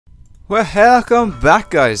Welcome back,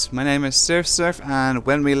 guys. My name is SurfSurf, and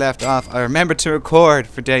when we left off, I remembered to record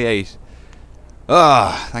for day 8.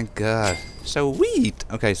 Ah, thank God. Sweet.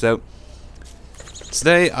 Okay, so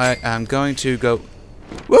today I am going to go.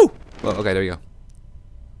 Woo! Well, okay, there we go.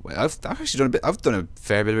 Well, I've actually done a bit. I've done a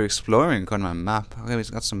fair bit of exploring according to my map. Okay,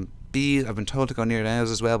 we've got some bees. I've been told to go near the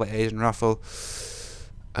house as well by Asian Ruffle.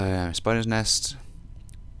 Spider's nest.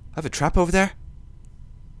 I have a trap over there.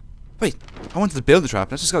 Wait, I wanted to build a trap.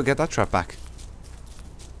 Let's just go get that trap back.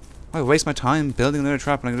 I waste my time building another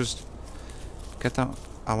trap and I can just get that.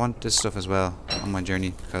 I want this stuff as well on my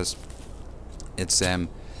journey because it's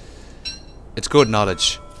good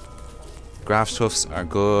knowledge. Grass tufts are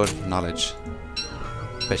good knowledge.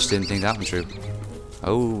 Bet you didn't think that one through.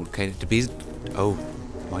 Oh, okay, the bees. Oh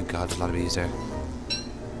my God, there's a lot of bees there.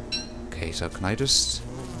 Okay, so can I just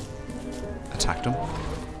attack them?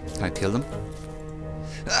 Can I kill them?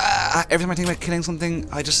 Every time I think about killing something,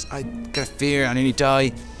 I get a fear. I nearly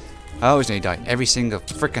die. I always nearly die. Every single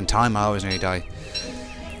freaking time, I always nearly die.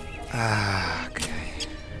 Okay.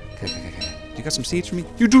 You got some seeds for me?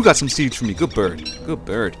 You do got some seeds for me. Good bird. Good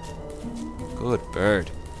bird. Good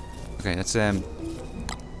bird. Okay, let's oh,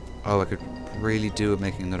 I could really do with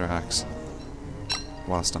making another axe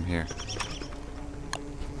whilst I'm here.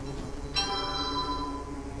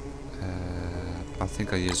 I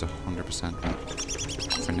think I used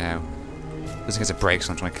 100% for now. Just in case it breaks,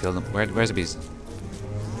 I'm trying to kill them. Where's the bees?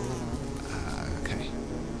 Okay.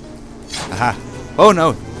 Aha! Oh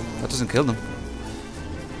no! That doesn't kill them.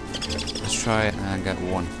 Let's try and get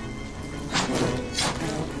one.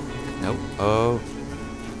 Nope. Oh.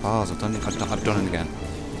 Pause. I've done it again.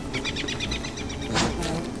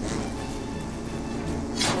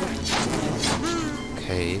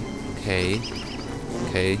 Okay.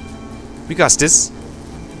 We got this.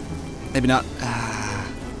 Maybe not.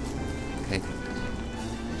 Okay.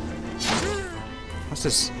 What's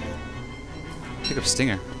this? Pick up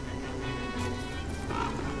stinger.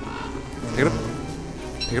 Pick it up.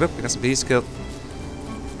 Pick it up. We got some bees to kill.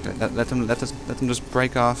 Let them just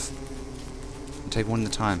break off and take one at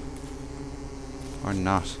a time, or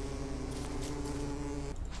not.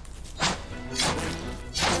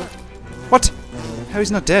 What? How is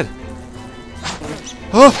he not dead?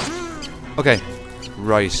 Oh. Okay,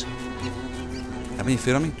 right. Have any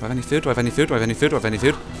food on me? Do I have any food? Do I have any food? Do I have any food? Do I have any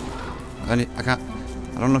food? I can't.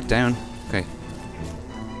 I don't look down. Okay.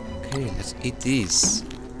 Okay, let's eat these.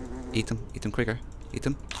 Eat them. Eat them quicker. Eat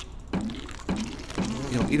them.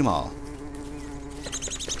 Eat them all.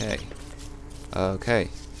 Okay. Okay.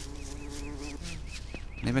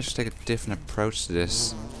 Maybe I should take a different approach to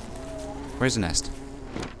this. Where's the nest?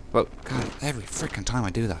 Well, God, every freaking time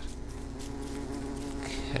I do that.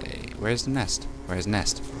 Okay, where's the nest? Where's the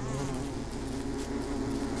nest?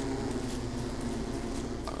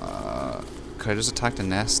 Could I just attack the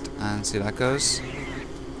nest and see how that goes?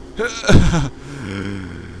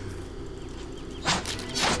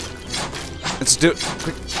 Let's do it!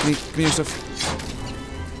 Quick, give me your stuff.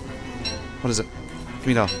 What is it? Give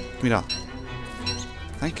me it all. Give me it all.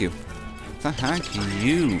 Thank you. Thank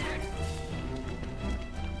you.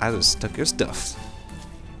 I just took your stuff.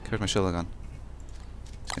 Where's my shovel gun?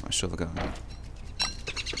 Let's get my shovel gun.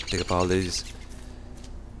 Pick up all these.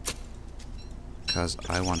 Because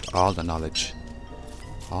I want all the knowledge.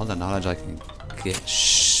 All the knowledge I can get.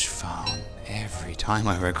 Shh, phone. Every time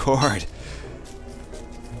I record.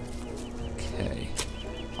 Okay.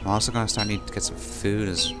 I'm also going to start needing to get some food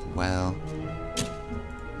as well.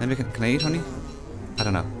 Maybe can I eat honey? I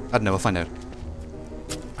don't know. We'll find out.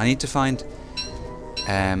 I need to find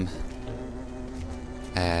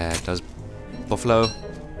those buffalo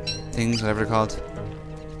things, whatever they're called.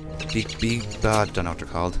 Big, I don't know what they're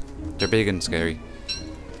called. They're big and scary.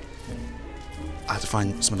 I have to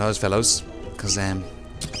find some of those fellows, because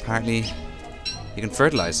apparently you can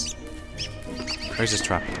fertilize. Where's this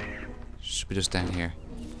trap? Should be just down here.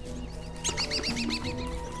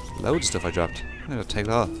 Loads of stuff I dropped. I'm gonna take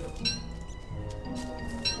it all.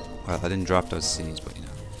 Well, I didn't drop those seeds, but you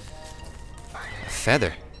know. A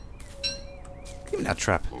feather. Give me that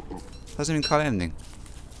trap. Hasn't even caught anything.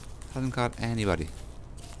 Hasn't caught anybody.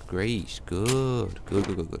 Great. Good.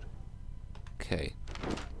 Okay.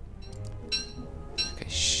 Okay,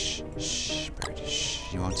 shh, bird,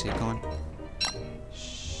 shh. You want to see it going?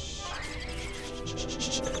 Shh.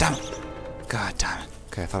 Damn it! God damn it.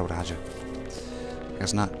 Okay, I thought I would have had you.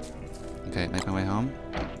 Guess not. Okay, make my way home.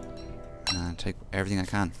 And take everything I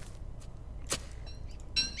can.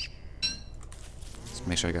 Let's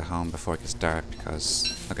make sure I get home before it gets dark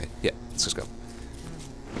because... Okay, yeah, let's just go.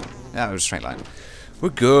 Yeah, it was a straight line. We're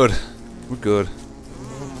good.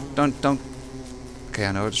 Don't... Okay, Okay,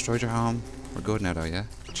 I know I destroyed your home. We're good now though, yeah?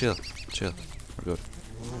 Chill. Chill. We're good.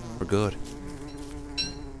 We're good.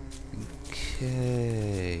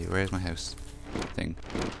 Okay. Where's my house? Thing.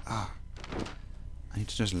 Ah. I need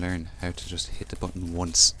to just learn how to just hit the button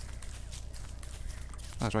once.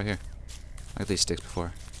 Oh, it's right here. I got these sticks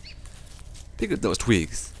before. Pick up those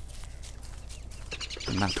twigs.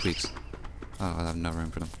 They're not twigs. Oh, I have no room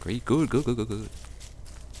for them. Great. Good, good, good, good, good.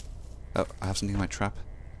 Oh, I have something in my trap.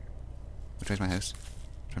 Which way's my house?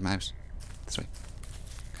 Where's my house? This way.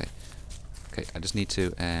 Okay. Okay, I just need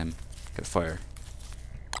to get a fire.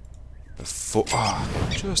 Before. Oh,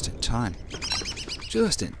 just in time.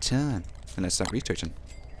 Just in time. And let's start researching.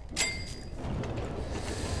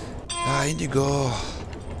 Ah, in you go.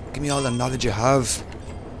 Give me all the knowledge you have.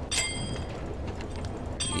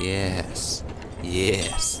 Yes.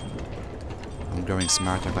 Yes. I'm growing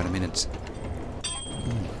smarter by the minute.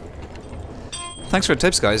 Thanks for the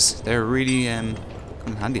tips, guys. They're really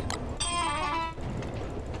come in handy.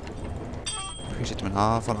 Appreciate them an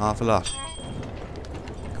awful lot.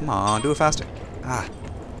 Come on, do it faster. Ah.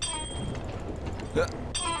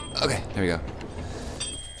 Okay, there we go.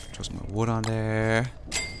 Throw some more wood on there.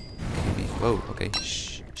 Okay. Whoa, okay.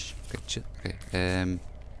 Shh, shh. Okay, chill. Okay, can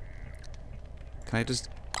I just...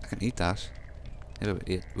 I can eat that. Yeah,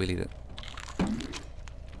 we'll eat it.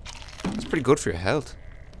 That's pretty good for your health.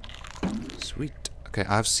 Sweet. Okay,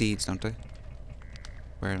 I have seeds, don't I?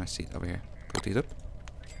 Where are my seeds? Over here. Put these up.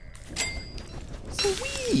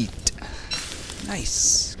 Sweet!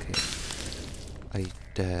 Nice. Okay.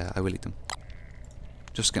 I will eat them.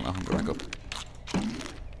 Just get my hunger back up.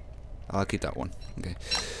 I'll keep that one. Okay.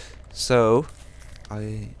 So,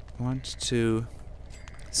 I want to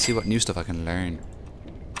see what new stuff I can learn.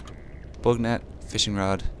 Bug net, fishing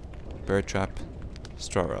rod, bird trap,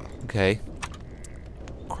 straw roll. Okay.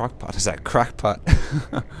 Crockpot. Is that crackpot?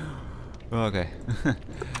 Okay.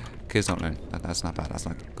 Kids don't learn. That's not bad. That's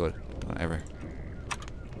not good. Don't ever.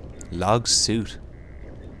 Log suit.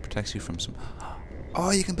 Protects you from some...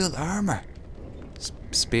 Oh, you can build armor.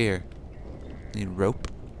 Spear. Need rope.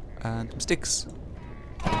 And some sticks.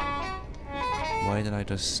 Why did I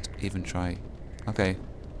just even try? Okay.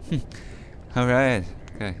 Alright.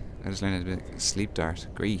 Okay. I just learned a bit of sleep dart.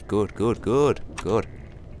 Great. Good, good, good, good.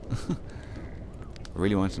 I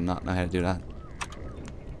really want to not know how to do that.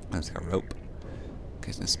 Let's take a rope.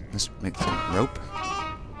 Okay, so let's make some rope.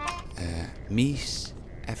 Meat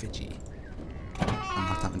effigy. I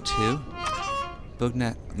want that one too. Bug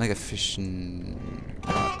net, mega fishing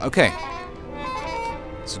rod. Okay.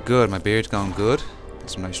 It's good. My beard's going good. Got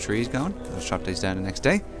some nice trees going. I'll chop these down the next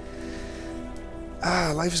day.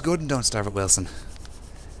 Ah, life is good and don't starve it, Wilson.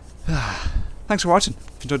 Thanks for watching.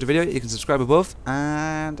 If you enjoyed the video, you can subscribe above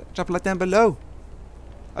and drop a like down below.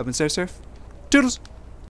 I've been SurfSurf. Toodles!